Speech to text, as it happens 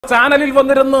ചാനലിൽ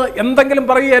വന്നിരുന്ന് എന്തെങ്കിലും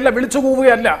പറയുകയല്ല, വിളിച്ചു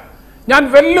പോവുകയല്ല. ഞാൻ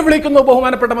വെല്ലുവിളിക്കുന്നു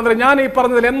ബഹുമാനപ്പെട്ട മന്ത്രി, ഞാൻ ഈ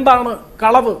പറഞ്ഞതിൽ എന്താണ്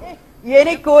കളവ്?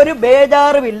 എനിക്കൊരു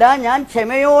ബേജാറുമില്ല. ഞാൻ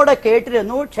ക്ഷമയോടെ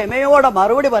കേട്ടിരുന്നു, ക്ഷമയോടെ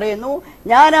മറുപടി പറയുന്നു.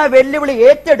 ഞാൻ ആ വെല്ലുവിളി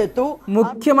ഏറ്റെടുത്തു.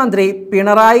 മുഖ്യമന്ത്രി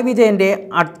പിണറായി വിജയന്റെ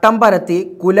അട്ടം പരത്തി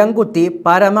കുലംകുത്തി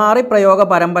പരമാറി പ്രയോഗ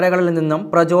പരമ്പരകളിൽ നിന്നും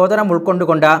പ്രചോദനം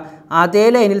ഉൾക്കൊണ്ടുകൊണ്ട് അതേ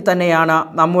ലൈനിൽ തന്നെയാണ്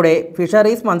നമ്മുടെ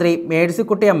ഫിഷറീസ് മന്ത്രി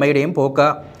മേഴ്സിക്കുട്ടിയമ്മയുടെയും പോക്ക്.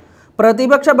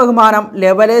 പ്രതിപക്ഷ ബഹുമാനം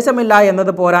ലെവലേശമില്ല എന്നത്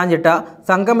പോരാഞ്ഞിട്ട്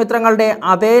സംഘമിത്രങ്ങളുടെ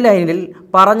അതേ ലൈനിൽ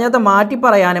പറഞ്ഞത് മാറ്റി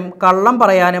പറയാനും കള്ളം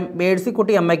പറയാനും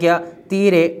മേഴ്സിക്കുട്ടിയമ്മയ്ക്ക്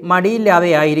തീരെ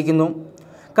മടിയില്ലാതെയായിരിക്കുന്നു.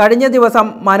 കഴിഞ്ഞ ദിവസം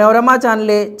മനോരമ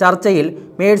ചാനലിലെ ചർച്ചയിൽ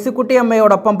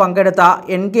മേഴ്സിക്കുട്ടിയമ്മയോടൊപ്പം പങ്കെടുത്ത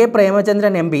NK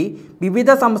പ്രേമചന്ദ്രൻ MP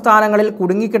വിവിധ സംസ്ഥാനങ്ങളിൽ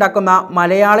കുടുങ്ങിക്കിടക്കുന്ന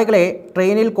മലയാളികളെ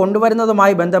ട്രെയിനിൽ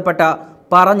കൊണ്ടുവരുന്നതുമായി ബന്ധപ്പെട്ട്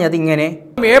പറഞ്ഞതിങ്ങനെ: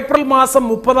 ഏപ്രിൽ മാസം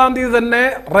 30-ാം തീയതി തന്നെ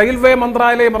റെയിൽവേ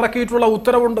മന്ത്രാലയം ഇറക്കിയിട്ടുള്ള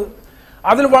ഉത്തരവുണ്ട്.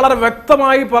 അതിൽ വളരെ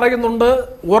വ്യക്തമായി പറയുന്നുണ്ട്,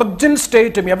 ഒറിജിൻ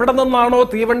സ്റ്റേറ്റും എവിടെ നിന്നാണോ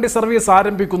തീവണ്ടി സർവീസ്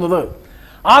ആരംഭിക്കുന്നത്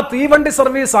ആ തീവണ്ടി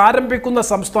സർവീസ് ആരംഭിക്കുന്ന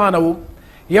സംസ്ഥാനവും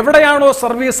എവിടെയാണോ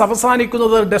സർവീസ്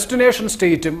അവസാനിക്കുന്നത് ഡെസ്റ്റിനേഷൻ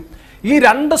സ്റ്റേറ്റും ഈ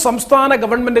രണ്ട് സംസ്ഥാന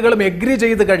ഗവൺമെന്റുകളും എഗ്രി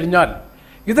ചെയ്ത് കഴിഞ്ഞാൽ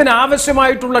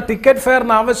ഇതിനാവശ്യമായിട്ടുള്ള ടിക്കറ്റ്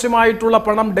ഫെയറിന് ആവശ്യമായിട്ടുള്ള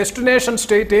പണം ഡെസ്റ്റിനേഷൻ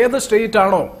സ്റ്റേറ്റ് ഏത് സ്റ്റേറ്റ്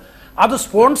ആണോ അത്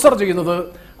സ്പോൺസർ ചെയ്യുന്നത്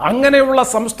അങ്ങനെയുള്ള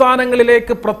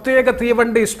സംസ്ഥാനങ്ങളിലേക്ക് പ്രത്യേക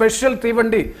തീവണ്ടി, സ്പെഷ്യൽ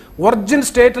തീവണ്ടി ഒറിജിൻ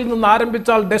സ്റ്റേറ്റിൽ നിന്ന്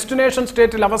ആരംഭിച്ചാൽ ഡെസ്റ്റിനേഷൻ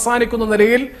സ്റ്റേറ്റിൽ അവസാനിക്കുന്ന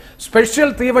നിലയിൽ സ്പെഷ്യൽ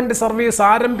തീവണ്ടി സർവീസ്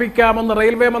ആരംഭിക്കാമെന്ന്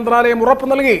റെയിൽവേ മന്ത്രാലയം ഉറപ്പു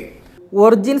നൽകി.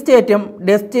 ഒറിജിൻ സ്റ്റേറ്റും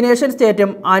ഡെസ്റ്റിനേഷൻ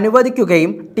സ്റ്റേറ്റും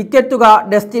അനുവദിക്കുകയും ടിക്കറ്റ് തുക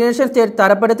ഡെസ്റ്റിനേഷൻ സ്റ്റേറ്റ്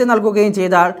തരപ്പെടുത്തി നൽകുകയും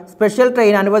ചെയ്താൽ സ്പെഷ്യൽ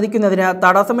ട്രെയിൻ അനുവദിക്കുന്നതിന്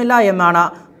തടസ്സമില്ല എന്നാണ്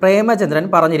പ്രേമചന്ദ്രൻ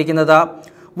പറഞ്ഞിരിക്കുന്നത്.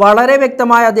 വളരെ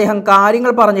വ്യക്തമായ അദ്ദേഹം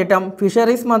കാര്യങ്ങൾ പറഞ്ഞിട്ടും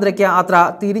ഫിഷറീസ് മന്ത്രിക്ക് അത്ര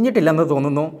തിരിഞ്ഞിട്ടില്ലെന്ന്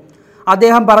തോന്നുന്നു.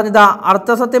 അദ്ദേഹം പറഞ്ഞത്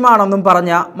അർത്ഥസത്യമാണെന്നും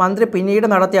പറഞ്ഞ മന്ത്രി പിന്നീട്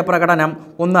നടത്തിയ പ്രകടനം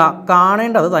ഒന്ന്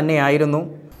കാണേണ്ടത് തന്നെയായിരുന്നു.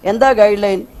 എന്താ ഗൈഡ്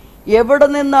ലൈൻ? എവിടെ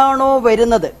നിന്നാണോ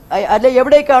വരുന്നത് അല്ലെ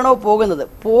എവിടേക്കാണോ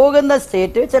പോകുന്ന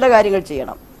സ്റ്റേറ്റ് ചില കാര്യങ്ങൾ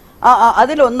ചെയ്യണം.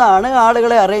 അതിലൊന്നാണ്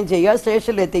ആളുകളെ അറേഞ്ച് ചെയ്യുക,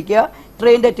 സ്റ്റേഷനിൽ എത്തിക്കുക,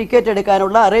 ട്രെയിനിന്റെ ടിക്കറ്റ്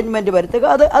എടുക്കാനുള്ള അറേഞ്ച്മെന്റ് വരുത്തുക.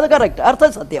 അത് കറക്റ്റ്,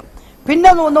 അർത്ഥസത്യം.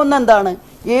 പിന്നെ ഒന്ന് എന്താണ്,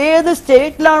 ഏത്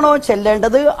സ്റ്റേറ്റിലാണോ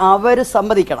ചെല്ലേണ്ടത് അവർ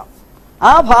സമ്മതിക്കണം.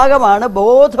 ആ ഭാഗമാണ്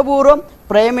ബോധപൂർവം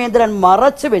പ്രേമേന്ദ്രൻ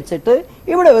മറച്ചു വെച്ചിട്ട്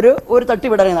ഇവിടെ ഒരു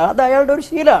തട്ടിവിടലാണ്. അത് അയാളുടെ ഒരു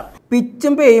ശീലമാണ്.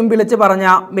 പിച്ചും പേയും വിളിച്ച് പറഞ്ഞ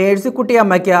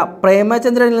മേഴ്സിക്കുട്ടിയമ്മയ്ക്ക്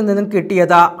പ്രേമചന്ദ്രനിൽ നിന്നും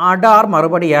കിട്ടിയത് അടാർ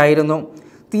മറുപടിയായിരുന്നു.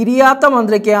 തിരിയാത്ത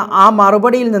മന്ത്രിക്ക് ആ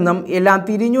മറുപടിയിൽ നിന്നും എല്ലാം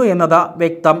തിരിഞ്ഞു എന്നത്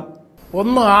വ്യക്തം.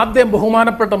 ആദ്യം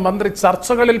ബഹുമാനപ്പെട്ട മന്ത്രി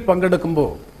ചർച്ചകളിൽ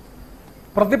പങ്കെടുക്കുമ്പോൾ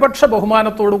പ്രതിപക്ഷ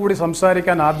ബഹുമാനത്തോടുകൂടി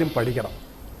സംസാരിക്കാൻ ആദ്യം പഠിക്കണം.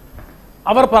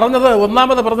 അവർ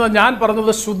ഒന്നാമത് പറഞ്ഞത് ഞാൻ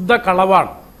പറഞ്ഞത് ശുദ്ധ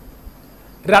കളവാണ്,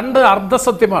 2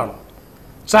 അർദ്ധസത്യമാണ്.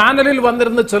 ചാനലിൽ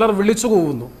വന്നിരുന്ന് ചിലർ വിളിച്ചു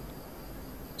കൂവുന്നു,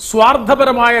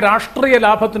 സ്വാർത്ഥപരമായ രാഷ്ട്രീയ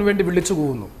ലാഭത്തിനു വേണ്ടി വിളിച്ചു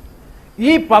കൂവുന്നു.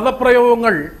 ഈ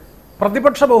പദപ്രയോഗങ്ങൾ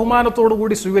പ്രതിപക്ഷ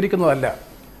ബഹുമാനത്തോടുകൂടി സ്വീകരിക്കുന്നതല്ല.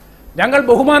 ഞങ്ങൾ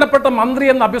ബഹുമാനപ്പെട്ട മന്ത്രി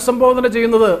എന്ന് അഭിസംബോധന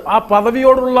ചെയ്യുന്നത് ആ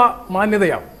പദവിയോടുള്ള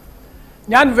മാന്യതയാണ്.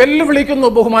 ഞാൻ വെല്ലുവിളിക്കുന്നു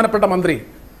ബഹുമാനപ്പെട്ട മന്ത്രി,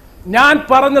 ഞാൻ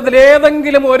പറഞ്ഞതിൽ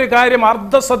ഏതെങ്കിലും ഒരു കാര്യം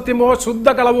അർദ്ധസത്യമോ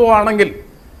ശുദ്ധകളവോ ആണെങ്കിൽ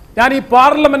ഞാൻ ഈ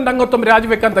പാർലമെന്റ് അംഗത്വം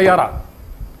രാജിവെക്കാൻ തയ്യാറാണ്.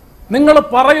 നിങ്ങൾ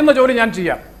പറയുന്ന ജോലി ഞാൻ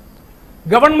ചെയ്യാം.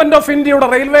 ഗവൺമെന്റ് ഓഫ് ഇന്ത്യയുടെ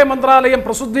റെയിൽവേ മന്ത്രാലയം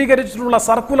പ്രസിദ്ധീകരിച്ചിട്ടുള്ള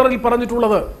സർക്കുലറിൽ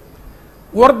പറഞ്ഞിട്ടുള്ളത്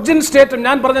ഒറിജിൻ സ്റ്റേറ്റ്,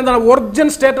 ഞാൻ പറഞ്ഞെന്താണ് ഒറിജിൻ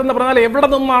സ്റ്റേറ്റ് എന്ന് പറഞ്ഞാൽ എവിടെ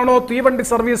നിന്നാണോ തീവണ്ടി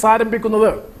സർവീസ് ആരംഭിക്കുന്നത്,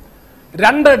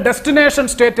 2 ഡെസ്റ്റിനേഷൻ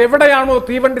സ്റ്റേറ്റ് എവിടെയാണോ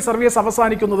തീവണ്ടി സർവീസ്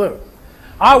അവസാനിക്കുന്നത്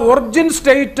ആ ഒറിജിൻ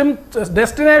സ്റ്റേറ്റും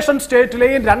ഡെസ്റ്റിനേഷൻ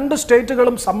സ്റ്റേറ്റിലെയും 2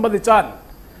 സ്റ്റേറ്റുകളും സംബന്ധിച്ചാൽ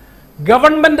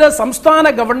സംസ്ഥാന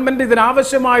ഗവൺമെന്റ്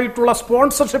ഇതിനാവശ്യമായിട്ടുള്ള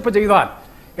സ്പോൺസർഷിപ്പ് ചെയ്താൽ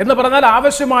എന്ന് പറഞ്ഞാൽ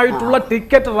ആവശ്യമായിട്ടുള്ള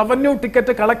ടിക്കറ്റ്, റവന്യൂ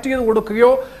ടിക്കറ്റ് കളക്ട് ചെയ്ത്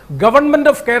കൊടുക്കുകയോ ഗവൺമെന്റ്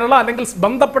ഓഫ് കേരള അല്ലെങ്കിൽ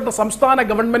ബന്ധപ്പെട്ട സംസ്ഥാന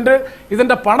ഗവൺമെന്റ്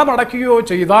ഇതിന്റെ പണം അടയ്ക്കുകയോ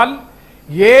ചെയ്താൽ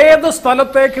ഏത്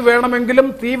സ്ഥലത്തേക്ക് വേണമെങ്കിലും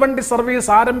തീവണ്ടി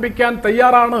സർവീസ് ആരംഭിക്കാൻ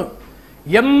തയ്യാറാണ്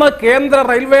എന്ന് കേന്ദ്ര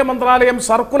റെയിൽവേ മന്ത്രാലയം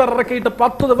സർക്കുലർ ഇറക്കിയിട്ട്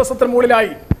 10 ദിവസത്തിന്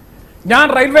മുകളിലായി. ഞാൻ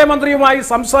റെയിൽവേ മന്ത്രിയുമായി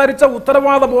സംസാരിച്ച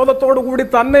ഉത്തരവാദ ബോധത്തോടുകൂടി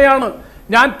തന്നെയാണ്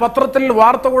ഞാൻ പത്രത്തിൽ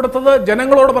വാർത്ത കൊടുത്തത്,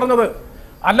 ജനങ്ങളോട് പറഞ്ഞത്.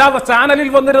 അല്ലാതെ ചാനലിൽ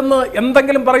വന്നിരുന്ന്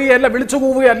എന്തെങ്കിലും പറയുകയല്ല, വിളിച്ചു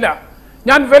പോവുകയല്ല.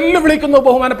 ഞാൻ വെല്ലുവിളിക്കുന്നു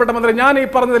ബഹുമാനപ്പെട്ട മന്ത്രി, ഞാൻ ഈ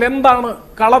പറഞ്ഞതിൽ എന്താണ്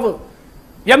കളവ്,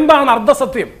 എന്താണ്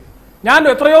അർദ്ധസത്യം? ഞാൻ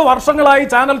എത്രയോ വർഷങ്ങളായി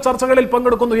ചാനൽ ചർച്ചകളിൽ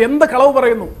പങ്കെടുക്കുന്നു. എന്ത് കളവ്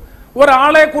പറയുന്നു?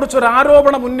 ഒരാളെ കുറിച്ച് ഒരു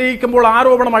ആരോപണം ഉന്നയിക്കുമ്പോൾ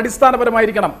ആരോപണം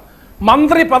അടിസ്ഥാനപരമായിരിക്കണം.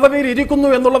 മന്ത്രി പദവിയിൽ ഇരിക്കുന്നു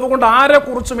എന്നുള്ളത് കൊണ്ട്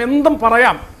ആരെക്കുറിച്ചും എന്തും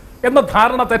പറയാം എന്ന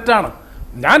ധാരണ തെറ്റാണ്.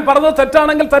 ഞാൻ പറഞ്ഞത്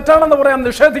തെറ്റാണെങ്കിൽ തെറ്റാണെന്ന് പറയാം,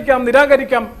 നിഷേധിക്കാം,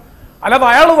 നിരാകരിക്കാം. അല്ലാതെ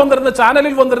അയാൾ വന്നിരുന്ന്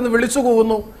ചാനലിൽ വന്നിരുന്ന് വിളിച്ചു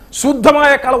കൂവുന്നു,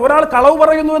 ശുദ്ധമായ ഒരാൾ കളവ്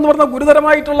പറയുന്നു എന്ന് പറഞ്ഞ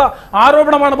ഗുരുതരമായിട്ടുള്ള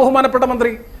ആരോപണമാണ് ബഹുമാനപ്പെട്ട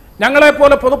മന്ത്രി.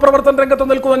 ഞങ്ങളെപ്പോലെ പൊതുപ്രവർത്തന രംഗത്ത്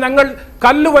നിൽക്കുന്ന ഞങ്ങൾ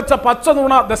കല്ലുവച്ച പച്ച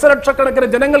നുണ ദശലക്ഷക്കണക്കിന്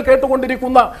ജനങ്ങൾ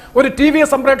കേട്ടുകൊണ്ടിരിക്കുന്ന ഒരു TV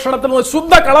സംപ്രേഷണത്തിൽ നിന്ന്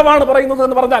ശുദ്ധ കളവാണ് പറയുന്നത്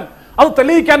എന്ന് പറഞ്ഞാൽ അത്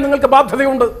തെളിയിക്കാൻ നിങ്ങൾക്ക്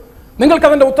ബാധ്യതയുണ്ട്. നിങ്ങൾക്ക്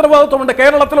അതിന്റെ ഉത്തരവാദിത്വമുണ്ട്.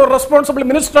 കേരളത്തിൽ ഒരു റെസ്പോൺസിബിൾ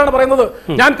മിനിസ്റ്ററാണ് പറയുന്നത്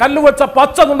ഞാൻ കല്ലുവെച്ച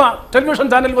പച്ച നുണ ടെലിവിഷൻ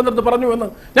ചാനൽ വന്നിട്ട് പറഞ്ഞു എന്ന്.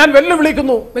 ഞാൻ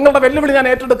വെല്ലുവിളിക്കുന്നു, നിങ്ങളുടെ വെല്ലുവിളി ഞാൻ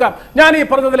ഏറ്റെടുക്കാം. ഞാൻ ഈ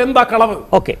പറഞ്ഞതിൽ എന്താ കളവ്?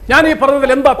 ഞാൻ ഈ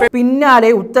പറഞ്ഞതിൽ എന്താ?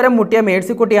 പിന്നാലെ ഉത്തരം മുട്ടിയ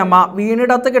മേഴ്സിക്കുട്ടിയമ്മ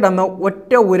വീണിടത്ത് കിടന്ന്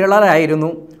ഒറ്റ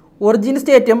ഉരുളലായിരുന്നു. ഒറിജിൻ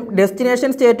സ്റ്റേറ്റും ഡെസ്റ്റിനേഷൻ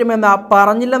സ്റ്റേറ്റും എന്ന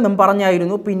പറഞ്ഞില്ലെന്നും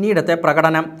പറഞ്ഞായിരുന്നു പിന്നീടത്തെ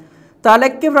പ്രകടനം.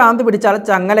 തലയ്ക്ക് ഭ്രാന്ത് പിടിച്ചാൽ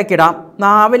ചങ്ങലക്കിടാം.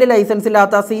 നാവിലെ ലൈസൻസ്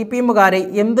ഇല്ലാത്ത CPMകാരെ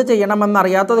എന്ത്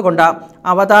ചെയ്യണമെന്നറിയാത്തത് കൊണ്ട്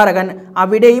അവതാരകൻ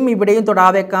അവിടെയും ഇവിടെയും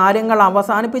തൊടാതെ കാര്യങ്ങൾ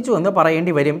അവസാനിപ്പിച്ചുവെന്ന്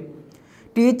പറയേണ്ടി വരും.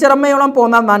 ടീച്ചറമ്മയോളം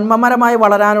പോന്ന നന്മമരമായി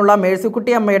വളരാനുള്ള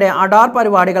മേഴ്സിക്കുട്ടിയമ്മയുടെ അടാർ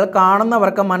പരിപാടികൾ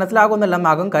കാണുന്നവർക്ക്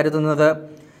മനസ്സിലാകുന്നില്ലെന്നാകും കരുതുന്നത്.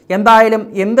 എന്തായാലും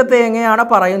എന്ത് തേങ്ങയാണ്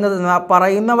പറയുന്നതെന്ന്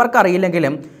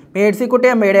പറയുന്നവർക്കറിയില്ലെങ്കിലും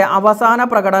മേഴ്സിക്കുട്ടിയമ്മയുടെ അവസാന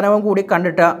പ്രകടനവും കൂടി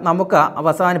കണ്ടിട്ട് നമുക്ക്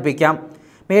അവസാനിപ്പിക്കാം.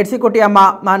 മേഴ്സിക്കുട്ടിയമ്മ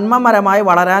നന്മമരമായി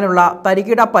വളരാനുള്ള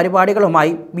തരികിട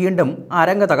പരിപാടികളുമായി വീണ്ടും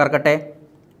അരങ്ങ് തകർക്കട്ടെ.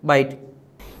 ബൈറ്റ്.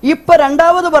 ഇപ്പൊ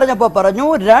രണ്ടാമത് പറഞ്ഞപ്പോ പറഞ്ഞു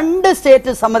 2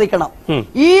 സ്റ്റേറ്റ് സമ്മതിക്കണം.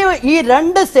 ഈ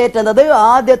 2 സ്റ്റേറ്റ് എന്നത്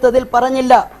ആദ്യത്തതിൽ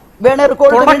പറഞ്ഞില്ല.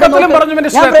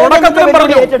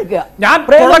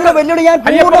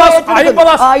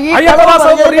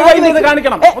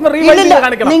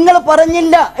 നിങ്ങൾ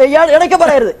പറഞ്ഞില്ല. ഇടയ്ക്ക്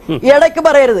പറയരുത്,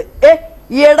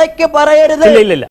 ഇടയ്ക്ക് പറയരുത്.